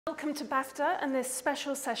Welcome to BAFTA and this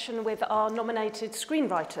special session with our nominated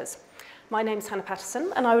screenwriters. My name's Hannah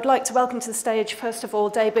Patterson, and I would like to welcome to the stage, first of all,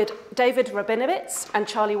 David Rabinowitz and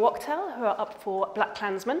Charlie Wachtel, who are up for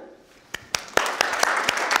BlacKkKlansman.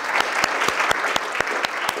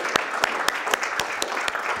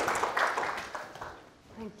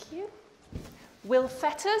 Thank you. Will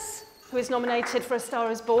Fetters, who is nominated for A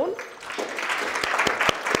Star is Born.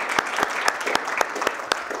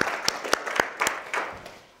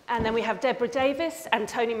 And then we have Deborah Davis and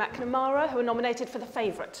Tony McNamara, who are nominated for The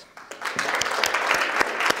Favourite.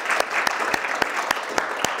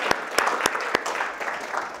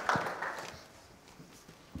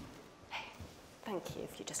 Thank you,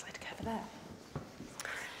 if you'd just like to go over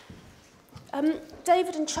there.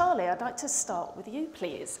 David and Charlie, I'd like to start with you,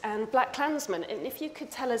 please, and BlacKkKlansman. And if you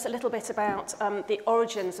could tell us a little bit about the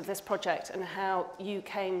origins of this project and how you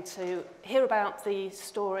came to hear about the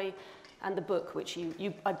story and the book, which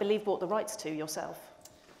you, I believe, bought the rights to yourself.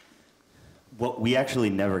 Well, we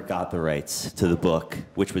actually never got the rights to the book,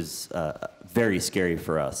 which was very scary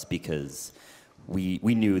for us because we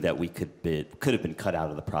knew that we could have been cut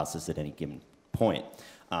out of the process at any given point.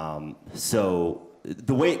 So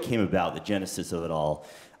the way it came about, the genesis of it all,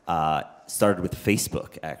 started with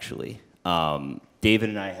Facebook, actually. David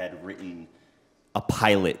and I had written a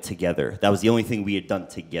pilot together. That was the only thing we had done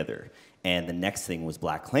together. And the next thing was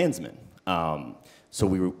BlacKkKlansman. So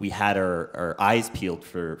we had our eyes peeled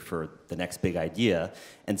for the next big idea,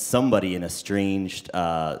 and somebody, an estranged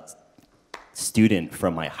student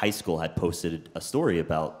from my high school, had posted a story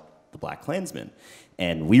about the BlacKkKlansman.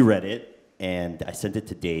 And we read it, and I sent it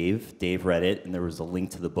to Dave. Dave read it, and there was a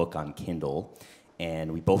link to the book on Kindle.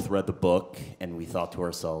 And we both read the book, and we thought to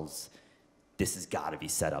ourselves, this has got to be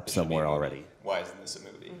set up somewhere already. Why isn't this a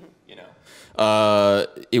movie? Mm-hmm. You know,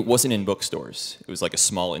 it wasn't in bookstores. It was like a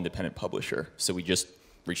small independent publisher. So we just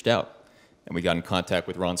reached out, and we got in contact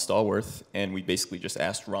with Ron Stallworth, and we basically just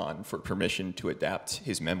asked Ron for permission to adapt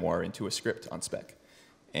his memoir into a script on spec,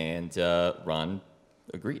 and Ron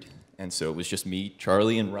agreed. And so it was just me,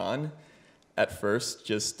 Charlie, and Ron at first,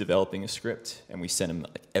 just developing a script, and we sent him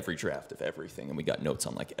like every draft of everything, and we got notes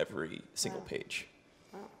on like every single page.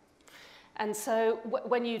 And so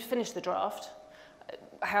when you'd finished the draft,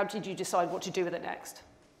 how did you decide what to do with it next?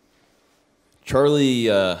 Charlie,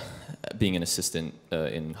 being an assistant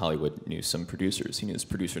in Hollywood, knew some producers. He knew this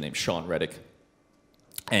producer named Sean Reddick,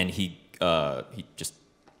 and he just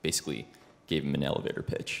basically gave him an elevator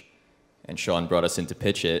pitch. And Sean brought us in to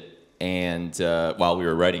pitch it, and while we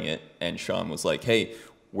were writing it, and Sean was like, hey,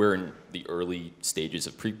 we're in the early stages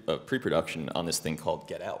of pre-production on this thing called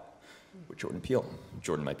Get Out with Jordan Peele.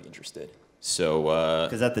 Jordan might be interested. So,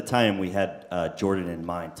 because at the time we had Jordan in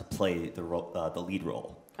mind to play the lead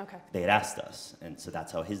role. Okay. They had asked us, and so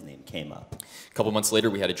that's how his name came up. A couple months later,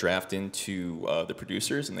 we had a draft into the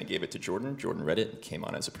producers, and they gave it to Jordan. Jordan read it and came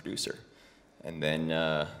on as a producer. And then,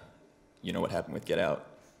 you know what happened with Get Out?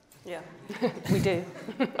 Yeah, we do.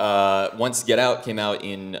 Once Get Out came out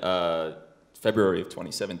in February of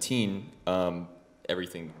 2017,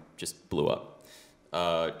 everything just blew up.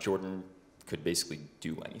 Jordan could basically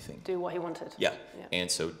do anything. Do what he wanted. Yeah.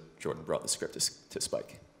 And so Jordan brought the script to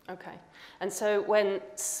Spike. Okay. And so when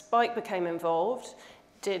Spike became involved,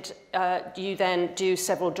 did you then do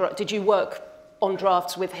several did you work on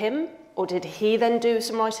drafts with him, or did he then do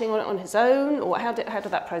some writing on his own, or how did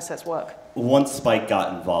that process work? Once Spike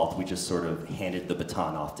got involved, we just sort of handed the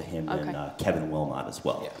baton off to him and Kevin Wilmot as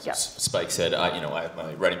well. Yeah. Spike said, I have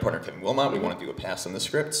my writing partner Kevin Wilmot. We want to do a pass on the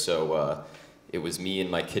script, so it was me in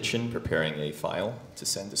my kitchen preparing a file to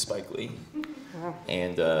send to Spike Lee.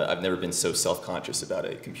 And I've never been so self-conscious about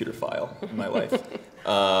a computer file in my life.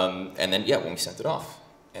 And then, when we sent it off.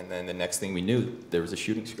 And then the next thing we knew, there was a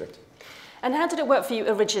shooting script. And how did it work for you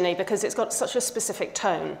originally? Because it's got such a specific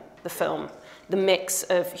tone, the film. The mix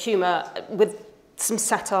of humour with some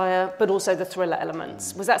satire, but also the thriller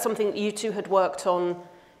elements. Was that something that you two had worked on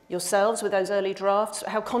yourselves with those early drafts?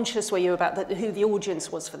 How conscious were you about who the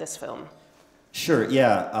audience was for this film? Sure,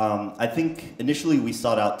 yeah. I think initially we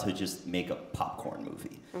sought out to just make a popcorn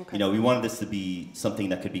movie. Okay. You know, we wanted this to be something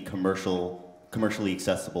that could be commercially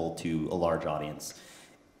accessible to a large audience.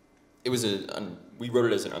 It was we wrote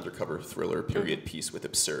it as an undercover thriller period piece with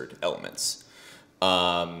absurd elements,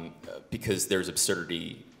 because there's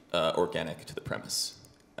absurdity organic to the premise.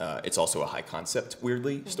 It's also a high concept,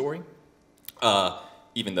 weirdly, story,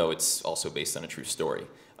 even though it's also based on a true story.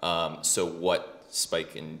 So what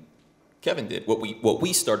Spike and Kevin did, what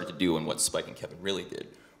we started to do, and what Spike and Kevin really did,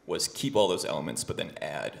 was keep all those elements, but then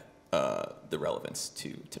add the relevance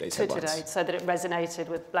to today's headlines. Today, so that it resonated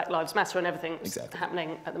with Black Lives Matter and everything exactly.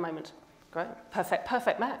 happening at the moment. Great.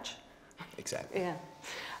 Perfect match. Exactly. Yeah.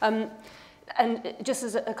 And just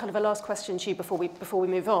as a kind of a last question to you before we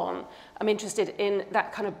move on, I'm interested in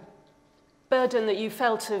that kind of burden that you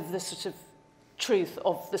felt of the sort of truth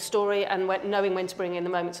of the story and knowing when to bring in the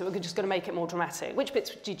moments that we're just going to make it more dramatic. Which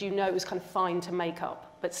bits did you know it was kind of fine to make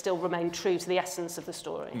up, but still remain true to the essence of the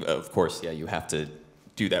story? Of course, yeah, you have to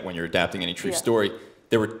do that when you're adapting any true story.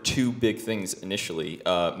 There were two big things initially,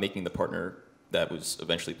 making the partner that was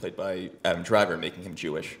eventually played by Adam Driver, making him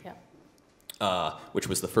Jewish. Yeah. Which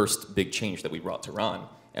was the first big change that we brought to Ron,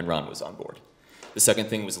 and Ron was on board. The second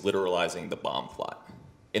thing was literalizing the bomb plot.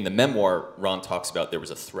 In the memoir, Ron talks about there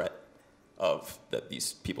was a threat of that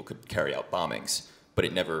these people could carry out bombings, but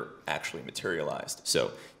it never actually materialized.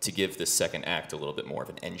 So to give this second act a little bit more of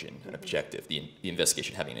an engine, an objective, the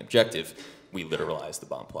investigation having an objective, we literalized the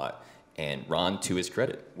bomb plot. And Ron, to his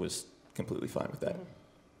credit, was completely fine with that.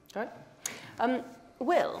 Right.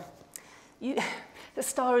 Will, The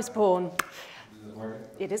Star is Born.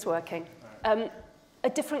 It is working. A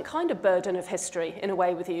different kind of burden of history, in a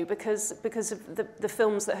way, with you, because of the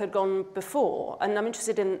films that had gone before. And I'm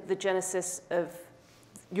interested in the genesis of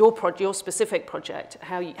your specific project,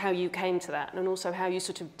 how you came to that, and also how you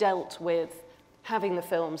sort of dealt with having the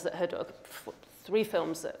films that had, 3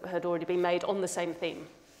 films that had already been made on the same theme.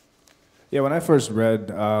 Yeah, when I first read,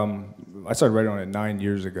 I started writing on it 9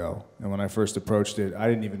 years ago, and when I first approached it, I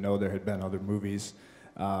didn't even know there had been other movies.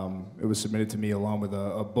 It was submitted to me along with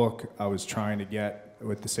a book I was trying to get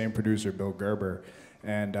with the same producer, Bill Gerber,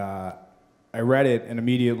 and I read it and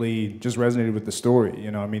immediately just resonated with the story.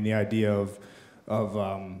 You know, I mean, the idea of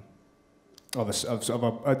the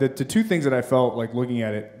 2 things that I felt like looking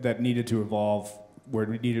at it that needed to evolve were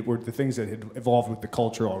the things that had evolved with the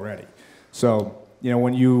culture already. So, you know,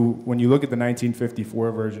 when you look at the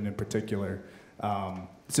 1954 version in particular,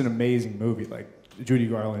 it's an amazing movie. Like, Judy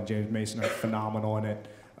Garland and James Mason are phenomenal in it.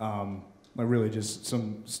 Really just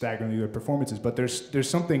some staggeringly good performances. But there's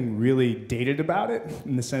something really dated about it,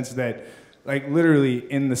 in the sense that, like, literally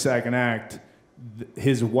in the second act,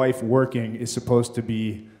 his wife working is supposed to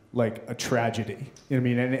be like a tragedy. You know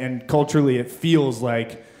what I mean? And culturally it feels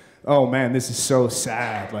like, oh man, this is so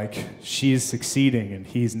sad. Like, she's succeeding and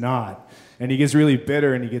he's not. And he gets really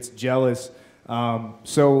bitter and he gets jealous.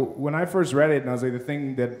 So when I first read it, and I was like, the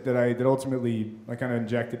thing that ultimately I kind of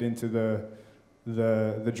injected into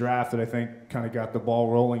the draft that I think kind of got the ball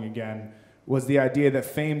rolling again was the idea that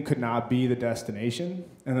fame could not be the destination,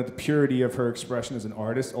 and that the purity of her expression as an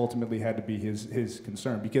artist ultimately had to be his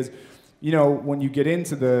concern. Because, you know, when you get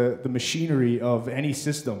into the machinery of any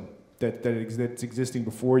system that's existing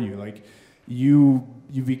before you, like, you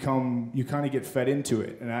kind of get fed into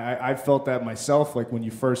it. And I felt that myself, like, when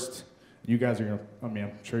you guys are gonna, I mean,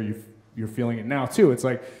 I'm sure you're feeling it now too. It's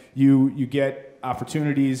like you get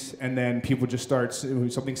opportunities, and then people just start,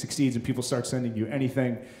 something succeeds and people start sending you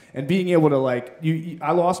anything. And being able to, like,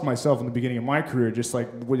 I lost myself in the beginning of my career, just like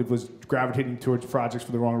was gravitating towards projects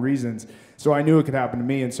for the wrong reasons. So I knew it could happen to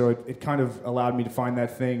me, and so it kind of allowed me to find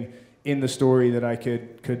that thing in the story that I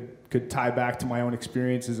could tie back to my own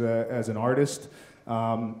experience as an artist,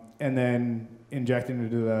 and then inject it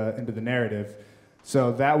into the narrative.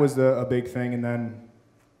 So that was a big thing. And then,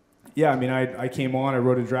 yeah, I mean, I came on, I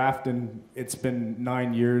wrote a draft, and it's been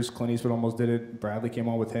 9 years. Clint Eastwood almost did it. Bradley came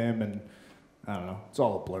on with him, and I don't know. It's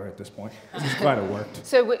all a blur at this point. I'm just glad it worked.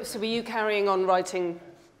 So were you carrying on writing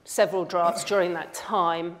several drafts during that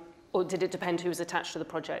time, or did it depend who was attached to the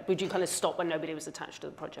project? Would you kind of stop when nobody was attached to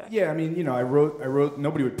the project? Yeah, I mean, you know, I wrote,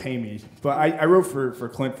 nobody would pay me, but I wrote for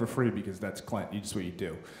Clint for free, because that's Clint. You just what you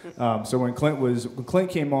do. So when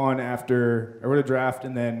Clint came on after, I wrote a draft,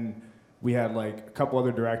 and then we had like a couple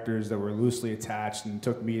other directors that were loosely attached and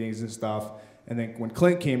took meetings and stuff. And then when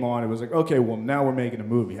Clint came on, it was like, okay, well, now we're making a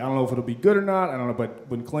movie. I don't know if it'll be good or not. I don't know, but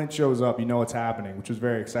when Clint shows up, you know what's happening, which was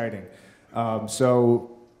very exciting.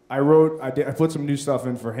 So I put some new stuff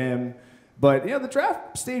in for him. But, yeah, the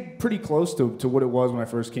draft stayed pretty close to what it was when I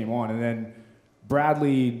first came on. And then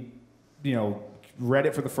Bradley, you know, read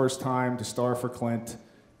it for the first time to star for Clint.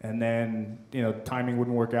 And then, you know, timing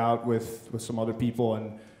wouldn't work out with some other people.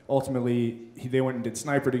 And ultimately, they went and did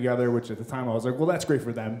Sniper together, which at the time I was like, well, that's great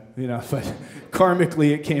for them, you know. But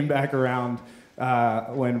karmically, it came back around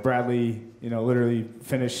when Bradley, you know, literally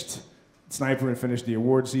finished Sniper and finished the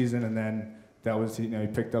award season, and then that was, you know, he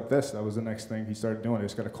picked up this. That was the next thing he started doing. I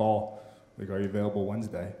just got a call, like, are you available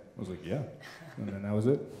Wednesday? I was like, yeah. And then that was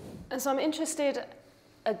it. And so I'm interested,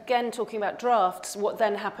 again, talking about drafts, what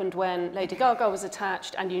then happened when Lady Gaga was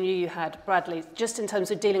attached and you knew you had Bradley, just in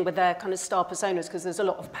terms of dealing with their kind of star personas, because there's a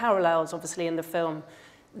lot of parallels, obviously, in the film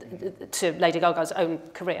to Lady Gaga's own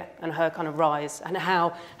career and her kind of rise, and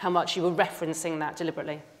how much you were referencing that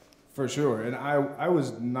deliberately. For sure, and I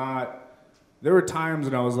was not. There were times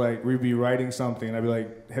when I was like, we'd be writing something, and I'd be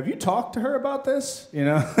like, "Have you talked to her about this?" You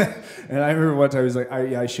know, and I remember one time I was like,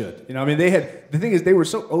 "Yeah, I should." You know, I mean, the thing is, they were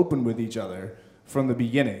so open with each other from the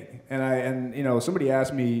beginning, and you know, somebody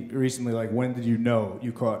asked me recently, like, when did you know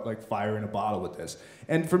you caught like fire in a bottle with this?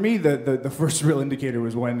 And for me, the first real indicator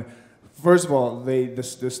was when, first of all, the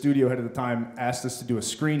studio head at the time asked us to do a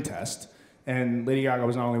screen test, and Lady Gaga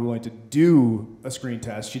was not only willing to do a screen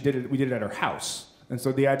test, we did it at her house. And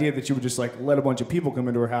so the idea that she would just like let a bunch of people come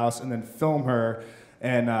into her house and then film her,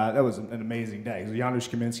 and that was an amazing day. So Janusz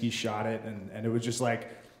Kaminski shot it, and it was just like,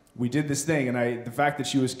 we did this thing, and the fact that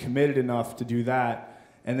she was committed enough to do that,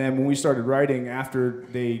 and then when we started writing, after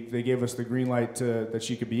they gave us the green light that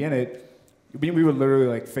she could be in it, we would literally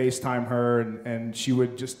like FaceTime her, and she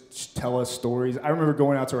would just tell us stories. I remember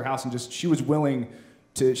going out to her house, and she was willing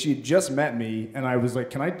to, she had just met me, and I was like,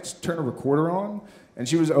 can I just turn a recorder on? And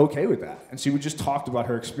she was okay with that. And she would just talk about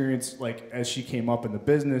her experience like as she came up in the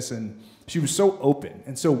business, and she was so open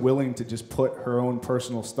and so willing to just put her own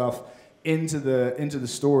personal stuff into the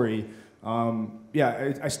story.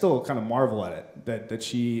 I still kind of marvel at it that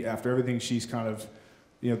she, after everything she's kind of,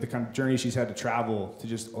 you know, the kind of journey she's had to travel, to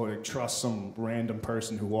just trust some random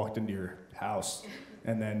person who walked into your house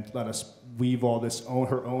and then let us weave all this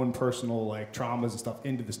her own personal like traumas and stuff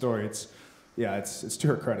into the story. It's to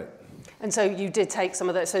her credit. And so you did take some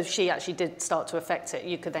of that. So she actually did start to affect it.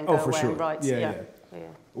 You could then go away and write. Yeah.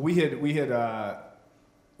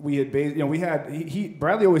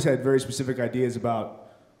 Bradley always had very specific ideas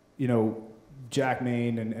about, you know, Jack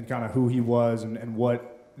Maine and kind of who he was and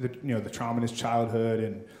what the trauma in his childhood,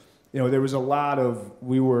 and you know there was a lot of,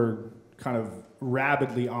 we were kind of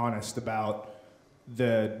rabidly honest about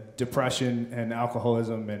the depression and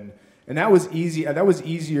alcoholism, and that was easy. That was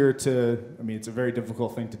easier to. I mean, it's a very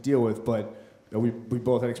difficult thing to deal with, but we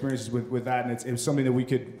both had experiences with that, and it was something that we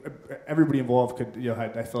could. Everybody involved could. You know,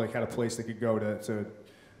 I felt like had a place they could go to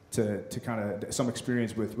kind of some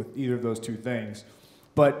experience with either of those two things.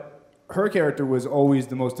 But her character was always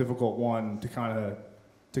the most difficult one to kind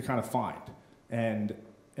of find, and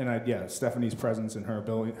Stephanie's presence and her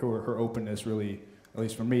ability, her openness really, at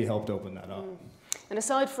least for me, helped open that up. And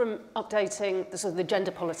aside from updating the sort of the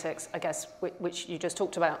gender politics, I guess, which you just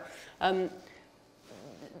talked about,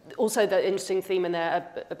 also the interesting theme in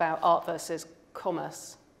there about art versus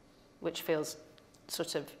commerce, which feels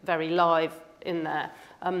sort of very live in there.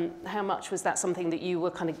 How much was that something that you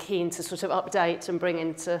were kind of keen to sort of update and bring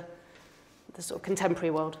into the sort of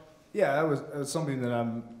contemporary world? Yeah, that was something that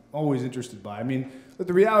I'm always interested by. I mean, but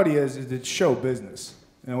the reality is it's show business.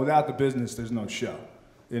 You know, without the business, there's no show.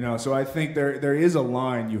 You know, so I think there is a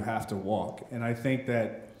line you have to walk, and I think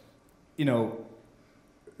that, you know,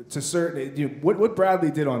 what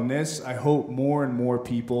Bradley did on this, I hope more and more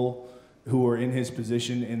people who are in his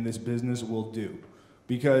position in this business will do,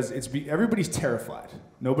 because everybody's terrified.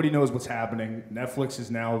 Nobody knows what's happening. Netflix is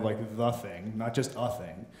now like the thing, not just a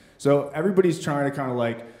thing. So everybody's trying to kind of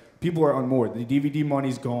like, people are on board. The DVD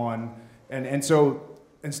money's gone, and so.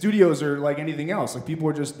 And studios are like anything else. Like people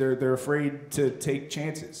are just they're afraid to take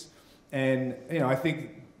chances. And you know, I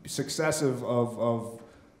think success of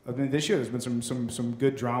I mean, this year there's been some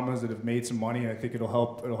good dramas that have made some money. And I think it'll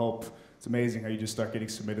help. It's amazing how you just start getting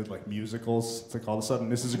submitted like musicals. It's like all of a sudden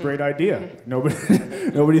this is a great idea. Nobody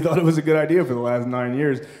thought it was a good idea for the last 9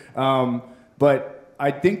 years. But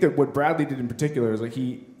I think that what Bradley did in particular is like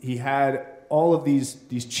he had all of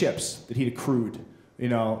these chips that he'd accrued. You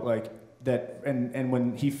know, like. That and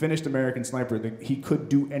when he finished American Sniper, he could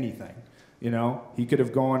do anything. You know, he could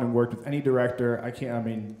have gone and worked with any director. He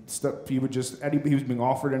was being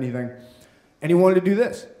offered anything, and he wanted to do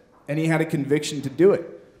this, and he had a conviction to do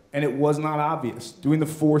it, and it was not obvious. Doing the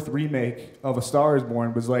 4th remake of A Star Is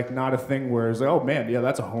Born was like not a thing where it's like, oh man, yeah,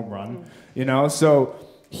 that's a home run. You know, so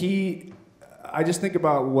I just think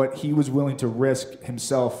about what he was willing to risk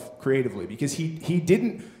himself creatively, because he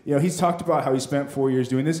didn't. You know, he's talked about how he spent 4 years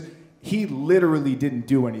doing this. He literally didn't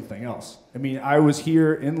do anything else. I mean, I was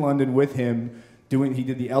here in London with him he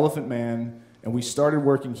did The Elephant Man, and we started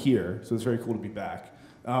working here, so it's very cool to be back.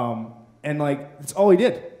 And like, that's all he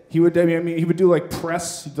did. He would do like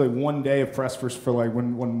press, he'd do like 1 day of press for like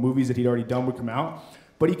when movies that he'd already done would come out.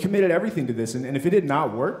 But he committed everything to this, and if it had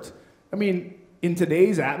not worked, I mean, in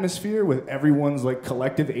today's atmosphere with everyone's like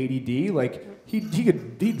collective ADD, like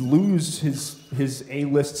he'd lose his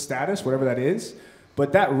A-list status, whatever that is.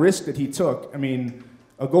 But that risk that he took, I mean,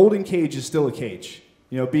 a golden cage is still a cage.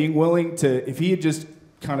 You know, being willing to, if he had just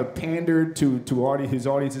kind of pandered to his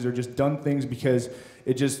audiences or just done things because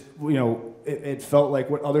it just, you know, it felt like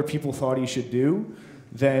what other people thought he should do,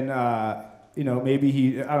 then, you know, maybe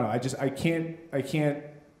he, I don't know,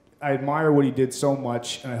 I admire what he did so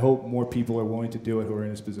much, and I hope more people are willing to do it who are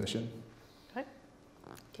in his position. Okay,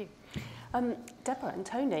 thank you. Deborah and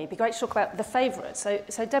Tony, it'd be great to talk about the favourite.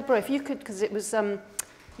 So Deborah, if you could, because it was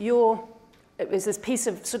it was this piece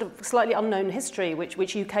of sort of slightly unknown history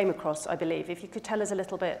which you came across, I believe. If you could tell us a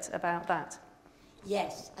little bit about that.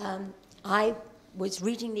 Yes, I was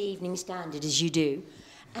reading the Evening Standard, as you do,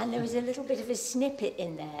 and there was a little bit of a snippet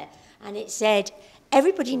in there, and it said,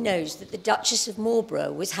 everybody knows that the Duchess of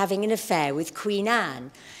Marlborough was having an affair with Queen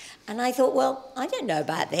Anne. And I thought, well, I don't know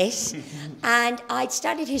about this. And I'd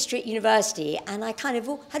studied history at university, and I kind of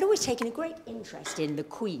had always taken a great interest in the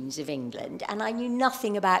queens of England, and I knew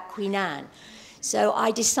nothing about Queen Anne. So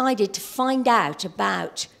I decided to find out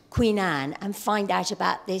about Queen Anne and find out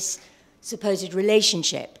about this supposed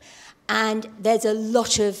relationship. And there's a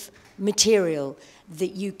lot of material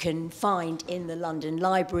that you can find in the London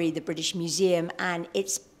Library, the British Museum, and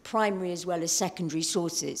its primary as well as secondary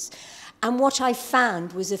sources. And what I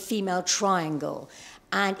found was a female triangle,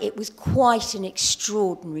 and it was quite an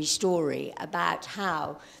extraordinary story about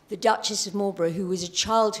how the Duchess of Marlborough, who was a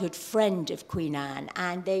childhood friend of Queen Anne,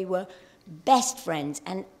 and they were best friends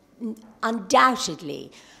and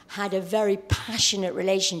undoubtedly had a very passionate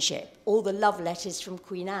relationship. All the love letters from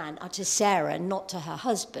Queen Anne are to Sarah, not to her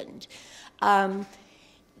husband.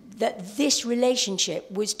 That this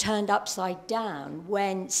relationship was turned upside down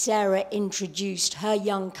when Sarah introduced her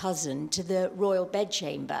young cousin to the royal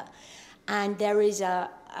bedchamber. And there is a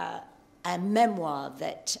memoir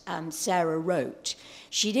that Sarah wrote.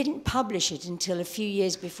 She didn't publish it until a few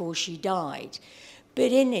years before she died.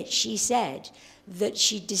 But in it, she said that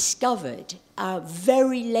she discovered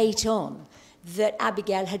very late on that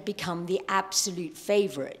Abigail had become the absolute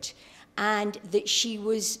favourite, and that she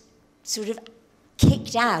was sort of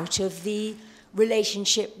kicked out of the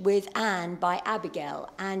relationship with Anne by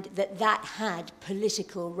Abigail, and that had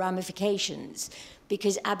political ramifications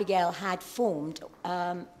because Abigail had formed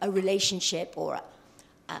a relationship or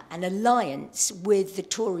an alliance with the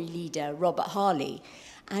Tory leader Robert Harley,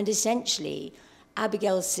 and essentially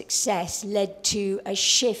Abigail's success led to a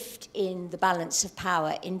shift in the balance of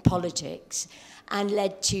power in politics and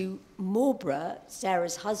led to Marlborough,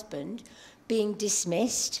 Sarah's husband, being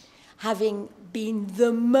dismissed, having been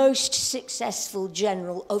the most successful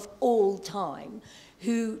general of all time,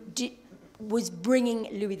 who was bringing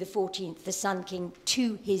Louis XIV, the Sun King,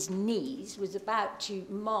 to his knees, was about to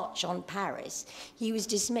march on Paris. He was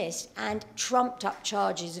dismissed, and trumped-up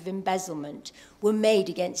charges of embezzlement were made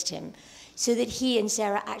against him, so that he and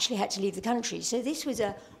Sarah actually had to leave the country. So this was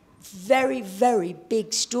a very, very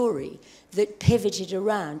big story that pivoted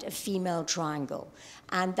around a female triangle.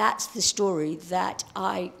 And that's the story that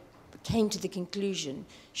I came to the conclusion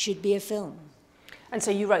should be a film. And so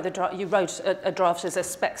you wrote a draft as a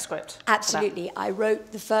spec script? Absolutely. I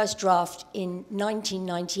wrote the first draft in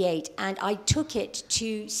 1998, and I took it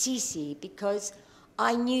to Cece because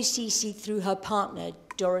I knew Cece through her partner,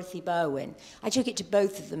 Dorothy Berwin. I took it to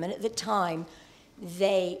both of them, and at the time,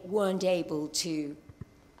 they weren't able to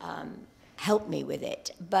help me with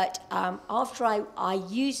it. But after I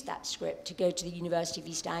used that script to go to the University of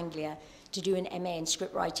East Anglia to do an MA in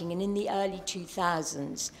script writing, and in the early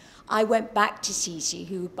 2000s, I went back to Cece,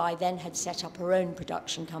 who by then had set up her own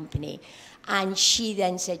production company, and she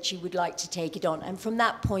then said she would like to take it on. And from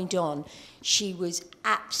that point on, she was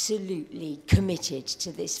absolutely committed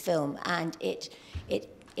to this film, and it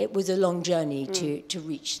was a long journey to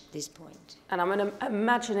reach this point. And I'm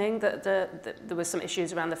imagining that there was some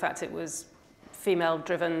issues around the fact it was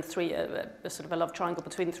female-driven, a sort of a love triangle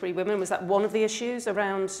between three women. Was that one of the issues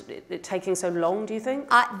around it taking so long, do you think?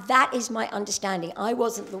 That is my understanding. I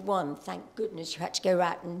wasn't the one, thank goodness, who had to go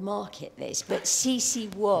out and market this, but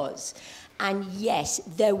Cece was. And yes,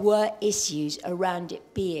 there were issues around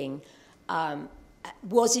it being,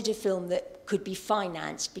 was it a film that could be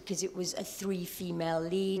financed because it was a three-female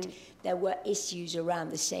lead? There were issues around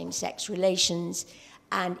the same-sex relations.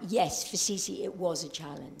 And yes, for Cece, it was a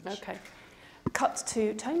challenge. Okay. Cut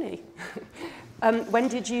to Tony. When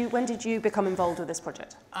did you become involved with this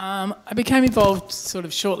project? I became involved sort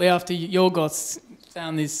of shortly after Yorgos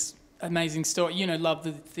found this amazing story. You know,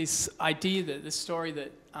 loved this idea, the story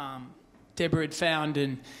that Deborah had found,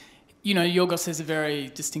 and you know, Yorgos has a very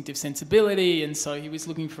distinctive sensibility, and so he was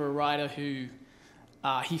looking for a writer who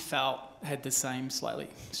he felt had the same slightly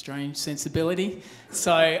strange sensibility.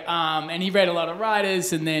 So, and he read a lot of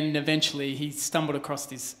writers, and then eventually he stumbled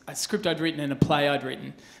across a script I'd written and a play I'd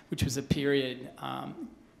written, which was a period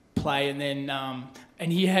play, and then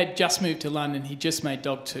and he had just moved to London. He just made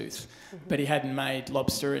Dogtooth, but he hadn't made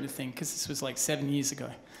Lobster or anything because this was like 7 years ago,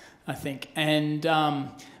 I think. And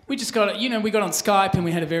we just got, we got on Skype and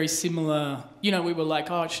we had a very similar, we were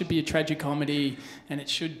like, oh, it should be a tragic comedy, and it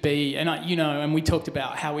should be, and and we talked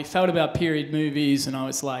about how we felt about period movies, and I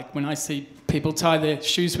was like, when I see people tie their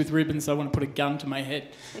shoes with ribbons, I want to put a gun to my head.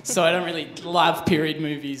 So I don't really love period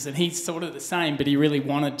movies, and he's sort of the same, but he really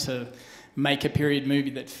wanted to make a period movie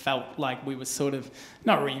that felt like we were sort of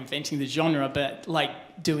not reinventing the genre, but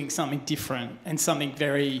like doing something different and something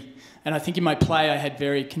very. And I think in my play I had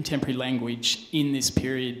very contemporary language in this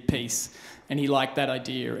period piece, and he liked that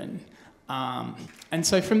idea. And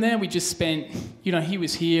so from there we just spent. He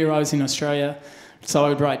was here, I was in Australia, so I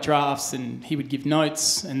would write drafts and he would give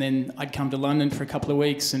notes, and then I'd come to London for a couple of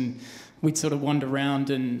weeks and we'd sort of wander around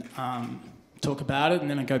and talk about it, and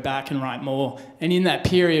then I'd go back and write more. And in that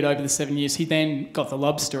period, over the 7 years, he then got The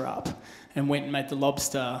Lobster up and went and made The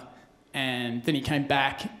Lobster, and then he came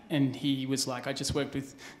back and he was like, I just worked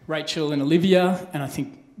with Rachel and Olivia, and I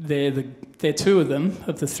think they're two of them,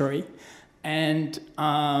 of the three. And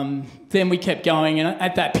then we kept going, and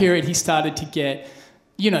at that period he started to get,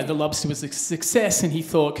 The Lobster was a success, and he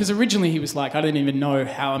thought, because originally he was like, I don't even know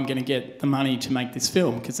how I'm going to get the money to make this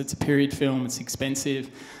film, because it's a period film, it's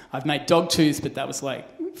expensive. I've made Dogtooth, but that was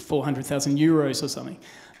like 400,000 euros or something.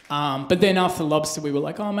 But then after The Lobster, we were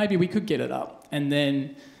like, oh, maybe we could get it up. And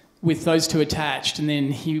then with those two attached, and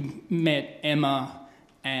then he met Emma,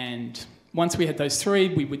 and once we had those three,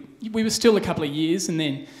 we were still a couple of years, and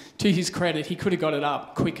then to his credit, he could have got it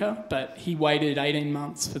up quicker, but he waited 18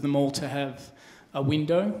 months for them all to have a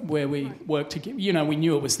window where we worked together. We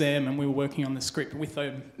knew it was them, and we were working on the script with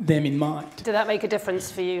them in mind. Did that make a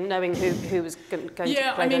difference for you, knowing who was going to play those roles?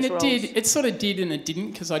 Yeah, I mean, it did. It sort of did and it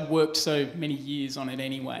didn't, because I'd worked so many years on it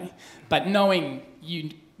anyway. But knowing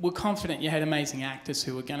you were confident you had amazing actors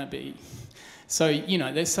who were going to be... So,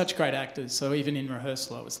 there's such great actors. So even in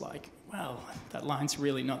rehearsal, I was like, well, that line's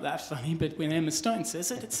really not that funny, but when Emma Stone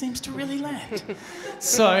says it, it seems to really land.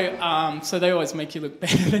 So they always make you look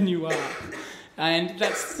better than you are. And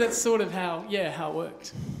that's sort of how it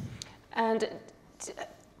worked. And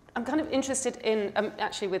I'm kind of interested in,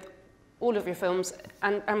 actually with all of your films,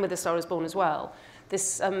 and with A Star Is Born as well,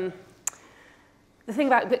 this, the thing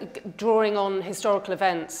about drawing on historical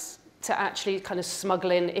events to actually kind of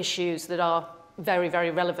smuggle in issues that are very, very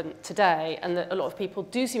relevant today, and that a lot of people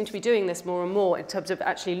do seem to be doing this more and more in terms of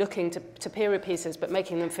actually looking to period pieces, but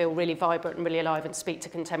making them feel really vibrant and really alive and speak to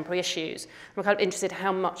contemporary issues. I'm kind of interested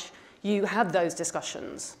how much you had those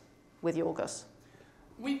discussions with Yorgos.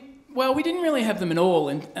 We didn't really have them at all,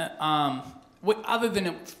 and other than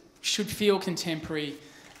it should feel contemporary,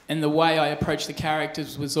 and the way I approached the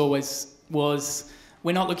characters was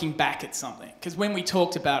we're not looking back at something. Because when we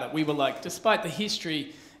talked about it, we were like, despite the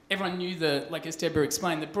history, everyone knew like as Deborah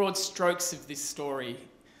explained, the broad strokes of this story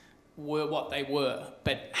were what they were,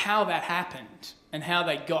 but how that happened and how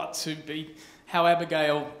they got to be, how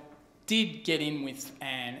Abigail did get in with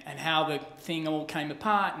Anne, and how the thing all came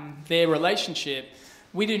apart and their relationship,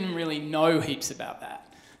 we didn't really know heaps about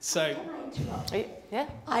that. So, yeah.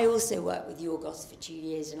 I also worked with Yorgos for 2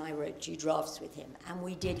 years, and I wrote 2 drafts with him, and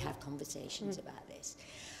we did have conversations about this.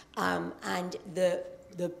 And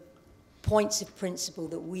the points of principle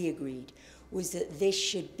that we agreed was that this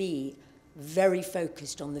should be very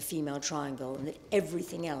focused on the female triangle, and that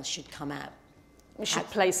everything else should come out. It should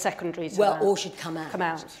play secondary to that. Or should come out. Come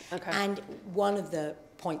out, okay. And one of the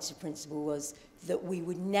points of principle was that we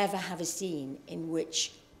would never have a scene in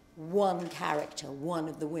which one character, one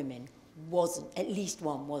of the women, at least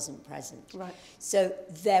one wasn't present. Right. So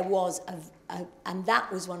there was and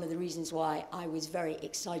that was one of the reasons why I was very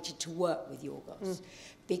excited to work with Yorgos,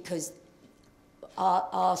 because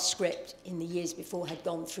our script in the years before had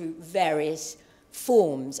gone through various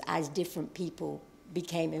forms as different people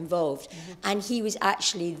became involved. And he was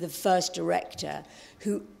actually the first director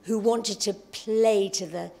who wanted to play to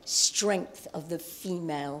the strength of the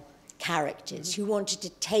female characters, who wanted to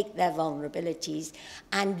take their vulnerabilities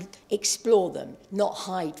and explore them, not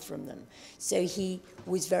hide from them. So he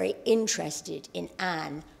was very interested in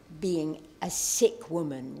Anne being a sick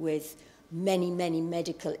woman with many, many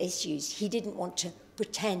medical issues. He didn't want to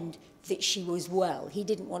pretend that she was well. He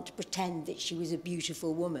didn't want to pretend that she was a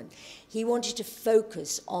beautiful woman. He wanted to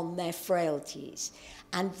focus on their frailties.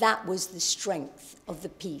 And that was the strength of the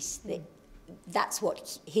piece. That's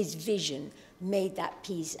what his vision made that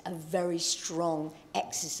piece a very strong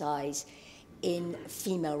exercise in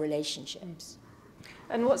female relationships.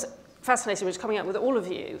 And what's fascinating, which is coming out with all of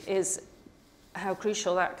you, is how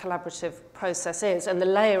crucial that collaborative process is, and the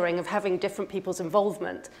layering of having different people's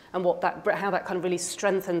involvement, and how that kind of really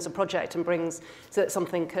strengthens a project and brings so that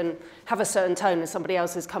something can have a certain tone and somebody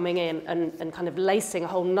else is coming in and kind of lacing a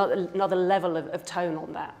whole another level of tone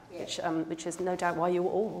on that, which is no doubt why you're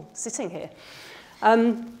all sitting here.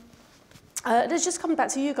 Let's just come back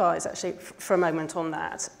to you guys, actually, for a moment on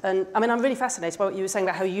that. And I mean, I'm really fascinated by what you were saying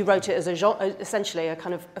about how you wrote it as essentially a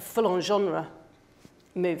kind of a full-on genre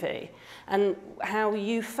movie, and how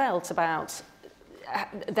you felt about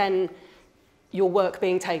then your work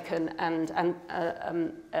being taken and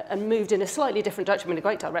moved in a slightly different direction, in a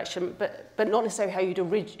great direction, but not necessarily how you'd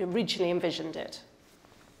originally envisioned it.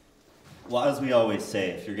 Well, as we always say,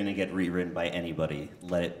 if you're going to get rewritten by anybody,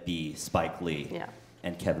 let it be Spike Lee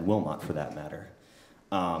and Kevin Wilmot, for that matter.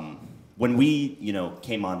 When we,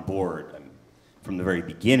 came on board from the very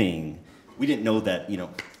beginning, we didn't know that,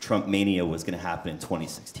 Trump mania was going to happen in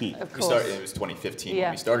 2016. Of We course. started. It was 2015 when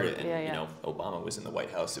we started, and Yeah. Obama was in the White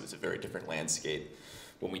House. It was a very different landscape.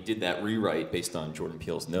 When we did that rewrite based on Jordan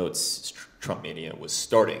Peele's notes, Trump mania was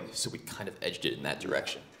starting, so we kind of edged it in that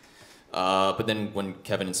direction. But then when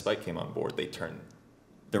Kevin and Spike came on board, they turned.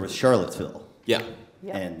 There was Charlottesville. Yeah.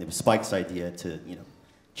 And it was Spike's idea to,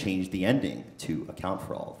 change the ending to account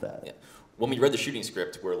for all of that. Yeah. When we read the shooting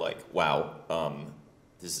script, we're like, wow,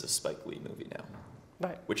 this is a Spike Lee movie now.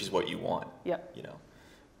 Right. Which is what you want. Yeah.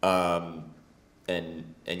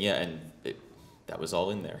 That was all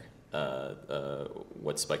in there.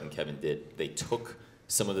 What Spike and Kevin did, they took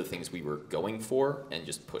some of the things we were going for and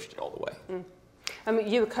just pushed it all the way. Mm. I mean,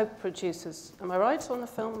 you were co-producers, am I right, on the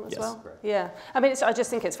film as Yes. well? Correct. Yeah. I mean, I just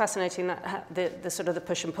think it's fascinating that the sort of the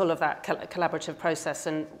push and pull of that collaborative process,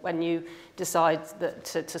 and when you decide that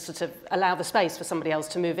to sort of allow the space for somebody else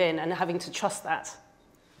to move in and having to trust that.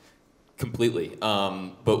 Completely.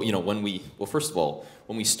 But first of all,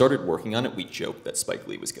 when we started working on it, we joked that Spike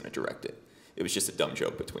Lee was going to direct it. It was just a dumb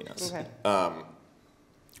joke between us. Okay.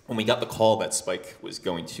 When we got the call that Spike was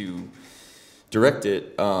going to direct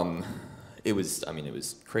it, it was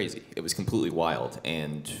crazy. It was completely wild.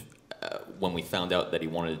 And when we found out that he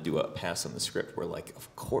wanted to do a pass on the script, we're like,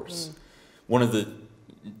 of course. One of the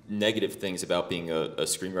negative things about being a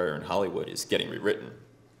screenwriter in Hollywood is getting rewritten.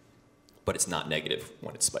 But it's not negative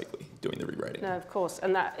when it's Spike Lee doing the rewriting. No, of course.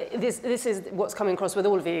 And this is what's coming across with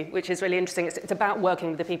all of you, which is really interesting. It's about working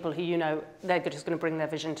with the people who they're just going to bring their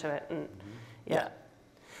vision to it. And yeah.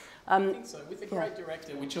 I think so. With a great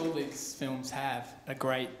director, which all these films have, a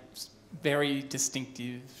great, very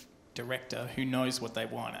distinctive director who knows what they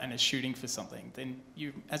want and is shooting for something, then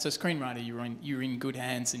you, as a screenwriter, you're in good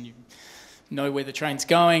hands, and you know where the train's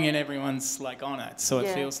going and everyone's like on it. So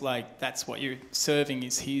it feels like that's what you're serving,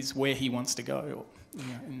 is where he wants to go,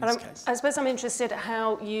 in this case. I suppose I'm interested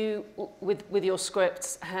how you, with your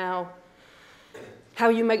scripts, how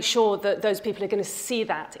you make sure that those people are going to see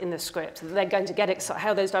that in the script, that they're going to get excited,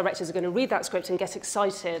 how those directors are going to read that script and get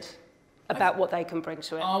excited about what they can bring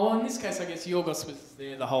to it. Oh, well, in this case, I guess Yorgos was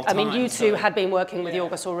there the whole time. I mean, you two had been working with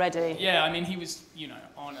Yorgos already. Yeah, I mean, he was,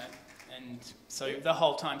 on it. And so the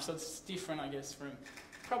whole time, so it's different, I guess, from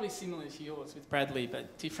probably similar to yours with Bradley,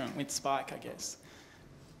 but different with Spike, I guess.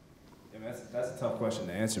 Yeah, that's a tough question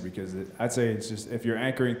to answer, because I'd say it's just, if you're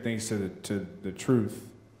anchoring things to the truth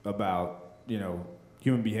about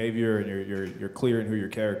human behavior, and you're clear in who your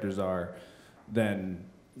characters are, then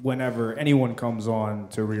whenever anyone comes on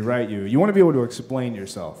to rewrite you want to be able to explain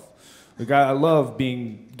yourself. Like, I love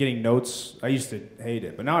getting notes. I used to hate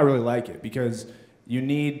it, but now I really like it, because you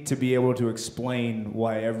need to be able to explain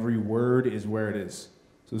why every word is where it is.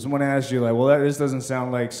 So if someone asks you, like, well, this doesn't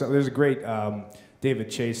sound like... So there's a great David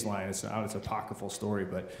Chase line. It's an apocryphal story,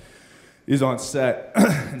 but he's on set,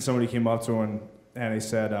 and somebody came up to him, and he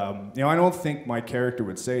said, I don't think my character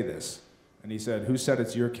would say this. And he said, who said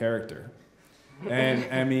it's your character? And,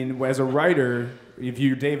 I mean, as a writer, if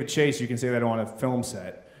you're David Chase, you can say that on a film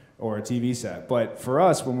set or a TV set. But for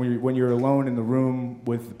us, when you're alone in the room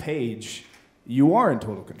with the page, you are in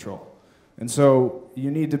total control. And so you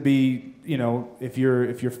need to be, if you're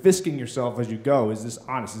fisking yourself as you go, is this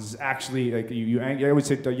honest? Is this actually, like, I always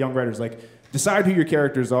say to young writers, like, decide who your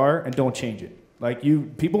characters are and don't change it. Like,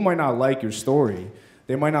 people might not like your story.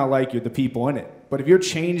 They might not like the people in it. But if you're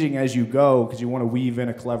changing as you go because you want to weave in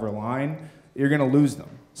a clever line, you're going to lose them.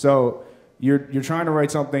 So you're trying to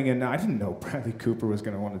write something, and I didn't know Bradley Cooper was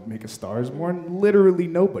going to want to make A Star Is Born. Literally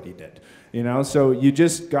nobody did. So you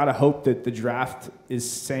just got to hope that the draft is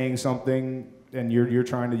saying something, and you're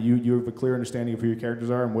trying to, you have a clear understanding of who your characters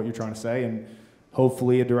are and what you're trying to say, and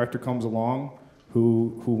hopefully a director comes along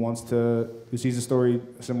who sees the story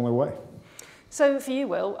a similar way. So for you,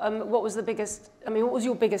 Will, what was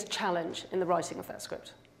your biggest challenge in the writing of that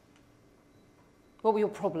script? What were your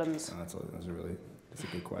problems? Oh, that's a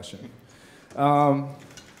good question.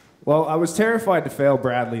 Well, I was terrified to fail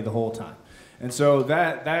Bradley the whole time. And so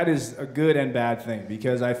that is a good and bad thing,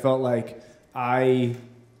 because I felt like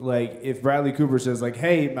if Bradley Cooper says like,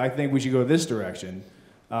 hey, I think we should go this direction,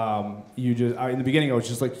 in the beginning I was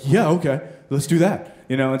just like, yeah, okay, let's do that.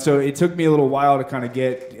 And so it took me a little while to kind of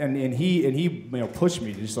get, and he pushed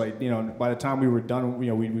me to just like, by the time we were done,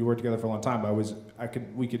 we worked together for a long time,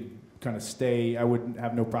 we could kind of stay, I wouldn't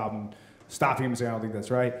have no problem stopping him and saying, I don't think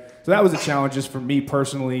that's right. So that was a challenge just for me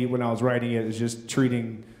personally when I was writing it, is just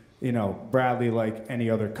treating, Bradley like any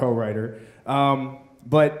other co-writer.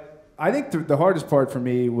 But I think the hardest part for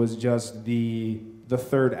me was just the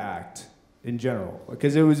third act in general,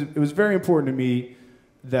 because it was very important to me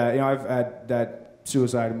that, I've had that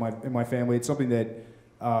suicide in my family. It's something that,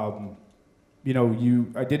 I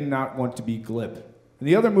did not want to be glib. In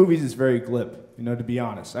the other movies, it's very glib, to be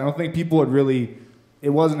honest. I don't think people had really, it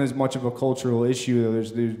wasn't as much of a cultural issue.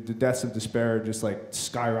 There's the deaths of despair just like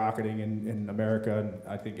skyrocketing in America and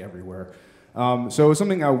I think everywhere. So it was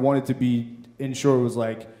something I wanted to be ensure was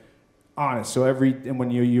like honest. So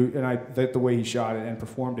the way he shot it and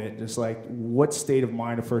performed it, just like what state of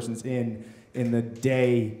mind a person's in the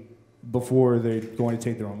day before they're going to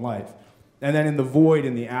take their own life, and then in the void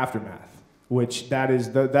in the aftermath, which that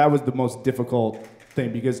was the most difficult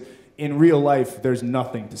thing, because in real life there's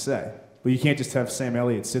nothing to say. But you can't just have Sam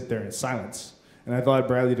Elliott sit there in silence. And I thought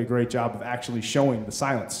Bradley did a great job of actually showing the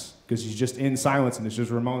silence, because he's just in silence and it's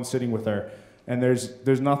just Ramon sitting with her and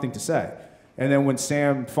there's nothing to say. And then when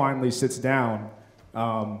Sam finally sits down,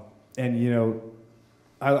 I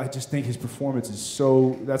just think his performance is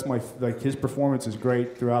his performance is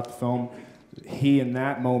great throughout the film. He in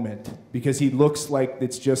that moment, because he looks like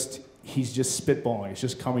he's just spitballing, it's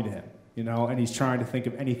just coming to him, and he's trying to think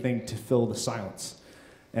of anything to fill the silence.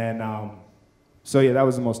 And that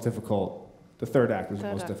was the most difficult. The third act was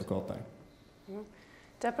the most difficult thing. Mm-hmm.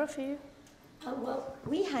 Deborah, for you? Well,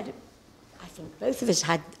 I think both of us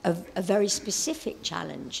had a very specific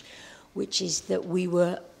challenge, which is that we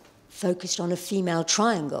were focused on a female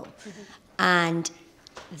triangle. Mm-hmm. And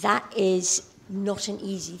that is not an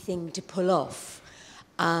easy thing to pull off.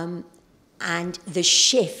 And the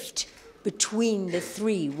shift between the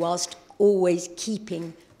three, whilst always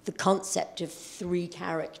keeping the concept of three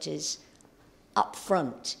characters up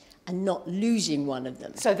front and not losing one of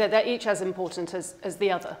them. So they're each as important as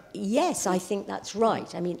the other? Yes, I think that's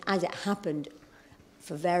right. I mean, as it happened,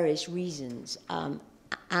 for various reasons,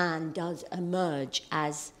 Anne does emerge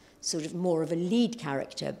as sort of more of a lead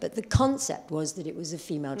character, but the concept was that it was a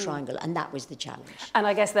female triangle, and that was the challenge. And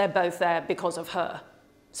I guess they're both there because of her.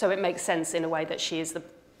 So it makes sense in a way that she's the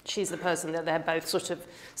person that they're both sort of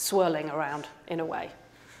swirling around in a way.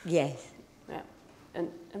 Yes. Yeah. And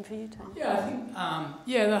for you, Tony? Yeah, I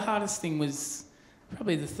think the hardest thing was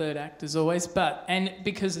probably the third act as always, and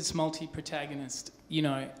because it's multi-protagonist,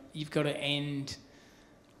 you've got to end.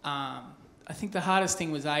 I think the hardest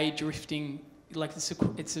thing was drifting. Like it's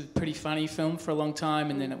a pretty funny film for a long time,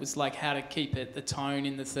 and then it was like how to keep the tone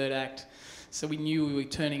in the third act. So we knew we were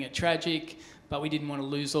turning it tragic, but we didn't want to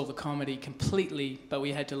lose all the comedy completely, but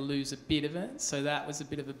we had to lose a bit of it. So that was a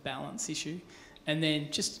bit of a balance issue. And then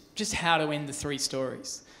just how to end the three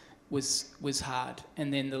stories was hard.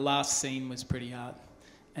 And then the last scene was pretty hard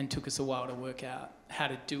and took us a while to work out how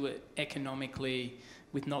to do it economically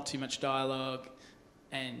with not too much dialogue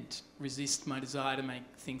and resist my desire to make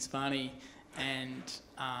things funny and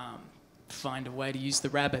find a way to use the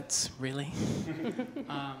rabbits, really.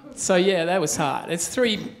 That was hard. It's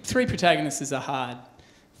three protagonists is a hard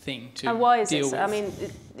thing to deal with. And why is it? I mean,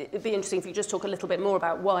 it'd be interesting if you just talk a little bit more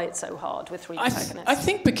about why it's so hard with three protagonists. I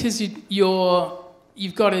think because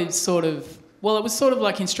you've got to sort of, well, it was sort of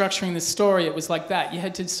like in structuring the story, it was like that. You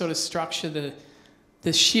had to sort of structure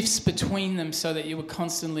the shifts between them so that you were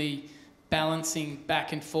constantly balancing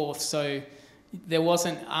back and forth. So there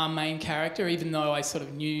wasn't our main character, even though we sort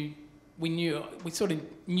of knew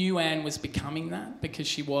Anne was becoming that because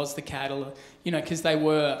she was the catalyst, because they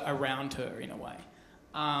were around her in a way.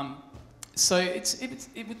 That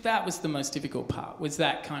was the most difficult part, was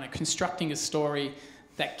that kind of constructing a story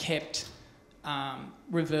that kept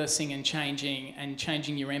reversing and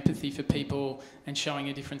changing your empathy for people and showing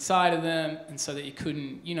a different side of them, and so that you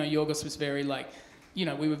couldn't, Yorgos was very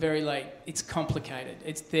we were very it's complicated.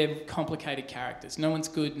 They're complicated characters. No one's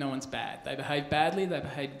good, no one's bad. They behave badly, they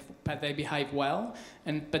behave well,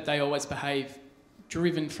 but they always behave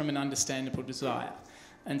driven from an understandable desire.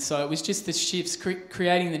 And so it was just the shifts,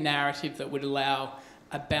 creating the narrative that would allow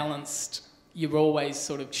a balanced you're always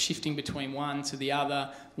sort of shifting between one to the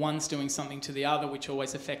other. One's doing something to the other, which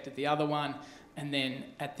always affected the other one. And then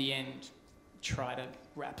at the end, try to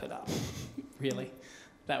wrap it up, really.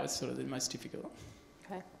 That was sort of the most difficult.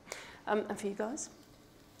 Okay. And for you guys?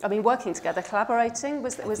 I mean, working together, collaborating,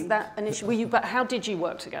 was that an issue? But how did you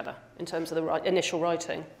work together in terms of the initial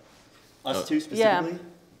writing? Us two specifically?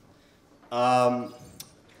 Yeah.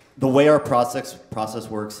 The way our process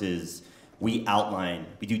works is we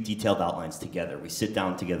do detailed outlines together. We sit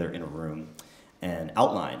down together in a room and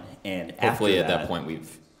outline. And hopefully after at that point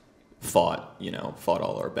we've fought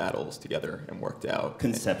all our battles together and worked out.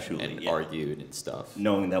 Conceptually, and argued and stuff.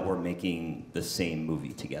 Knowing that we're making the same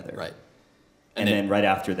movie together. Right. And then right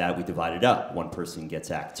after that, we divide it up. One person gets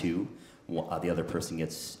Act 2, the other person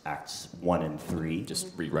gets Acts 1 and 3. Just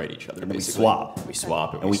rewrite each other, and then basically. we swap. We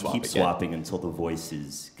swap, and we swap keep again. swapping until the voice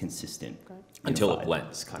is consistent. Okay. Until it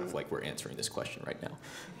blends, kind of like we're answering this question right now.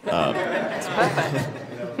 That's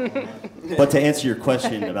perfect. But to answer your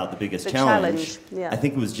question about the biggest challenge, yeah. I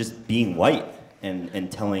think it was just being white and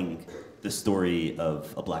telling the story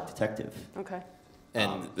of a black detective. Okay.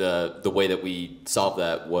 And the way that we solved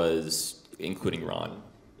that was including Ron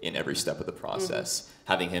in every step of the process,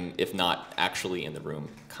 having him, if not actually in the room,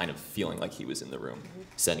 kind of feeling like he was in the room,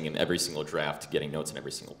 sending him every single draft, getting notes on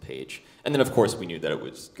every single page. And then, of course, we knew that it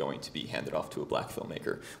was going to be handed off to a black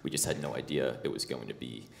filmmaker. We just had no idea it was going to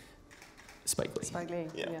be Spike Lee. Spike Lee,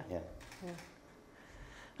 yeah.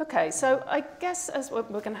 Okay, so I guess as we're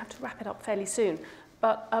going to have to wrap it up fairly soon,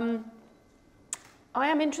 but I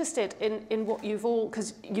am interested in what you've all,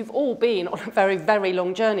 because you've all been on a very, very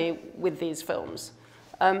long journey with these films.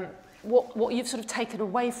 What you've sort of taken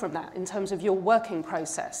away from that in terms of your working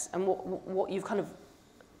process and what you've kind of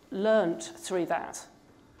learned through that.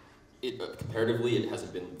 Comparatively, it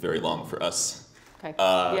hasn't been very long for us. Okay.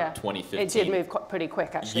 2015. It did move pretty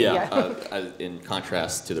quick, actually. In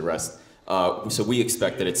contrast to the rest. So we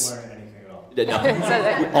expect that it's...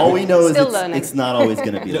 All we know is it's not always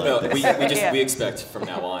going to be like this. We expect from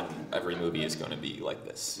now on every movie is going to be like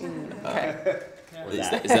this. Okay. Is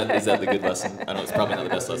that the good lesson? I know it's probably not the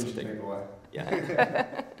best lesson to take.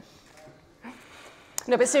 Yeah.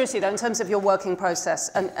 No, but seriously though, in terms of your working process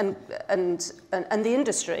and the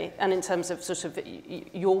industry, and in terms of sort of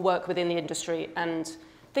your work within the industry and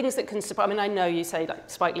things that can surprise. I mean, I know you say like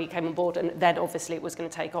Spike Lee came on board, and then obviously it was going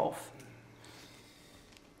to take off.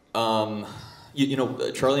 Charlie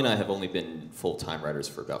and I have only been full-time writers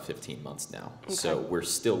for about 15 months now, so we're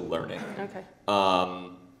still learning. Okay. I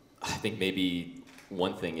think maybe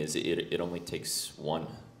one thing is it only takes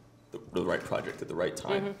the right project at the right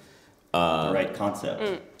time. The right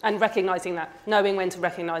concept. And recognizing that, knowing when to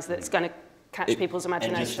recognize that it's going to catch people's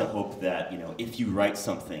imagination. And just to hope that, if you write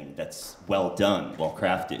something that's well done, well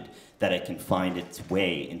crafted, that it can find its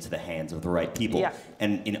way into the hands of the right people. Yeah.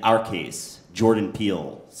 And in our case, Jordan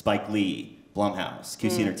Peele, Spike Lee, Blumhouse,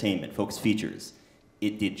 QC Entertainment, Focus Features,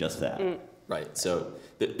 it did just that. Right, so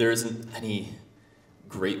there isn't any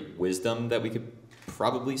great wisdom that we could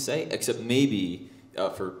probably say, except maybe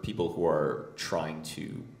for people who are trying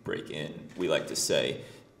to break in, we like to say,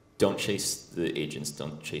 don't chase the agents,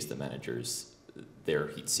 don't chase the managers. They're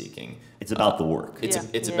heat-seeking. It's about the work.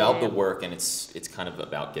 It's about the work, and it's kind of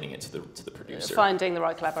about getting it to the producer. Finding the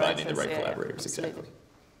right collaborators. Finding the right collaborators, exactly.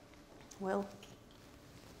 Will?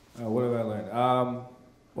 What have I learned?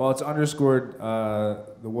 Well, it's underscored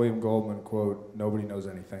the William Goldman quote, "Nobody knows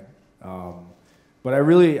anything." But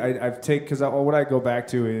I've taken, because what I go back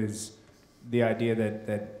to is the idea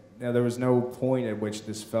that there was no point at which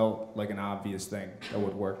this felt like an obvious thing that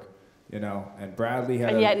would work, and Bradley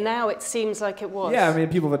had. And yet now it seems like it was. Yeah, I mean,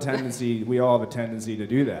 people have a tendency, we all have a tendency to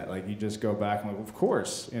do that. Like, you just go back and of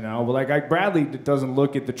course, but like Bradley doesn't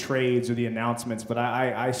look at the trades or the announcements, but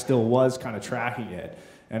I still was kind of tracking it.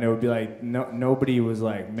 And it would be like, nobody was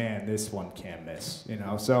like, man, this one can't miss,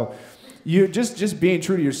 So you just being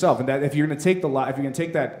true to yourself, and that if you're going to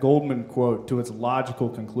take that Goldman quote to its logical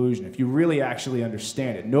conclusion, if you really actually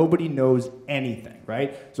understand it, nobody knows anything,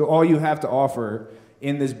 right? So all you have to offer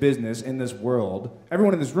in this business, in this world,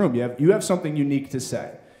 everyone in this room, you have something unique to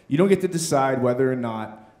say. You don't get to decide whether or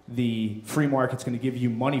not the free market's going to give you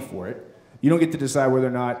money for it. You don't get to decide whether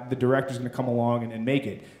or not the director's going to come along and make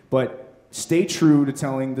it. But stay true to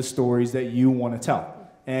telling the stories that you want to tell.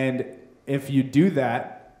 And if you do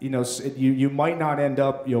that, you might not end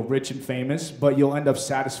up rich and famous, but you'll end up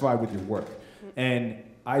satisfied with your work. And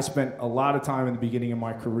I spent a lot of time in the beginning of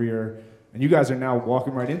my career, and you guys are now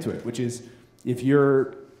walking right into it, which is if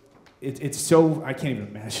you're it's so, I can't even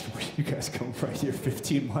imagine where you guys come from here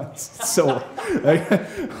 15 months. It's so, like,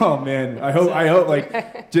 oh man, I hope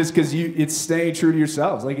like, just because it's staying true to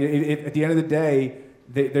yourselves. Like at the end of the day,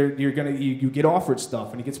 you get offered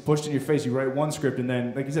stuff and it gets pushed in your face. You write one script and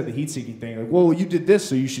then, like you said, the heat-seeking thing, like, well, you did this,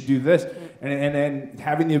 so you should do this. And then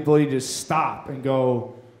having the ability to stop and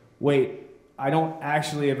go, wait, I don't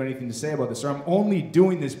actually have anything to say about this, or I'm only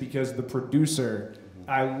doing this because the producer,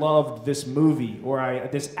 I loved this movie, or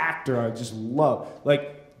this actor I just love.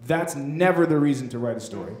 Like, that's never the reason to write a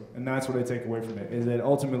story. And that's what I take away from it, is that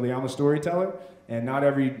ultimately I'm a storyteller, and not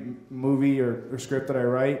every movie or script that I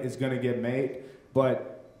write is going to get made,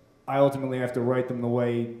 but I ultimately have to write them the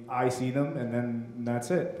way I see them, and then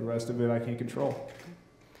that's it. The rest of it I can't control.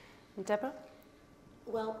 Deborah?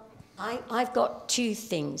 Well, I've got two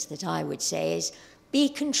things that I would say is be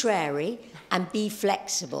contrary and be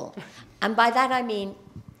flexible. And by that I mean,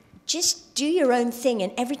 just do your own thing,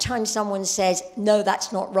 and every time someone says, no,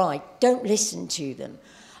 that's not right, don't listen to them.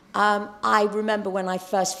 I remember when I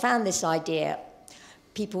first found this idea,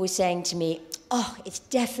 people were saying to me, oh, it's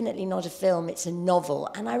definitely not a film, it's a novel.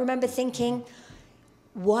 And I remember thinking,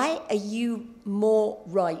 why are you more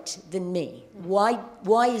right than me? Why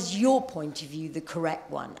is your point of view the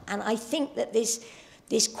correct one? And I think that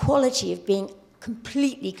this quality of being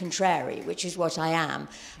completely contrary, which is what I am,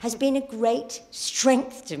 has been a great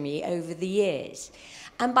strength to me over the years.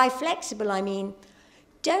 And by flexible, I mean,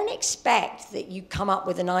 don't expect that you come up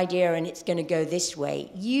with an idea and it's going to go this way.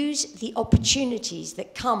 Use the opportunities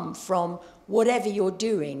that come from whatever you're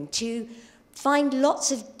doing to find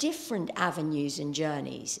lots of different avenues and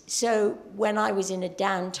journeys. So when I was in a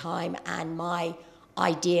downtime and my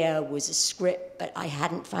idea was a script, but I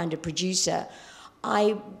hadn't found a producer,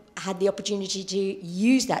 I had the opportunity to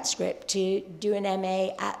use that script to do an MA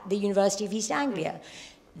at the University of East Anglia.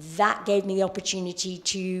 That gave me the opportunity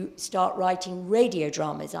to start writing radio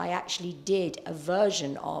dramas. I actually did a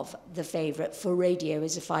version of The Favourite for radio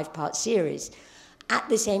as a 5-part series at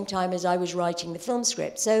the same time as I was writing the film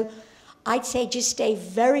script. So I'd say just stay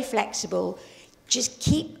very flexible, just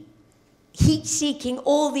keep heat-seeking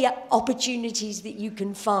all the opportunities that you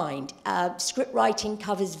can find. Script writing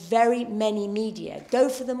covers very many media. Go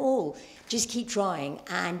for them all. Just keep trying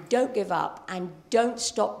and don't give up and don't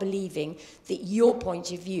stop believing that your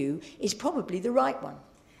point of view is probably the right one.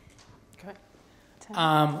 Okay.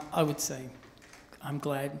 I would say I'm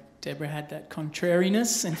glad Deborah had that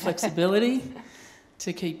contrariness and flexibility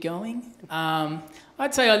to keep going.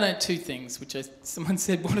 I'd say I learned two things, which someone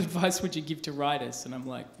said, what advice would you give to writers? And I'm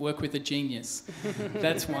like, work with a genius.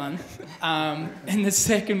 That's one. And the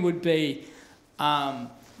second would be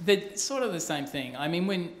sort of the same thing. I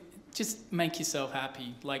mean, just make yourself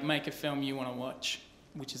happy. Like, make a film you want to watch,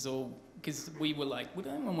 which is all, because we were like, we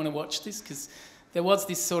don't want to watch this, because there was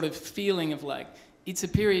this sort of feeling of like, it's a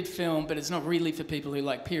period film, but it's not really for people who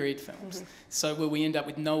like period films. Mm-hmm. So will we end up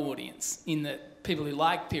with no audience, in that people who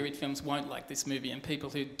like period films won't like this movie, and people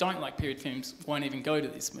who don't like period films won't even go to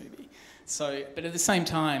this movie. So, but at the same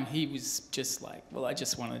time, he was just like, well, I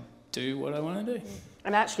just want to do what I want to do.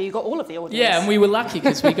 And actually, you got all of the audience. Yeah, and we were lucky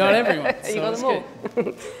because we got everyone. So you got them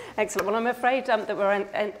all. Excellent. Well, I'm afraid that we're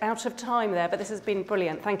out of time there, but this has been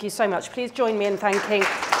brilliant. Thank you so much. Please join me in thanking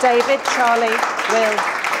David, Charlie, Will,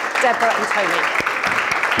 Deborah and Tony.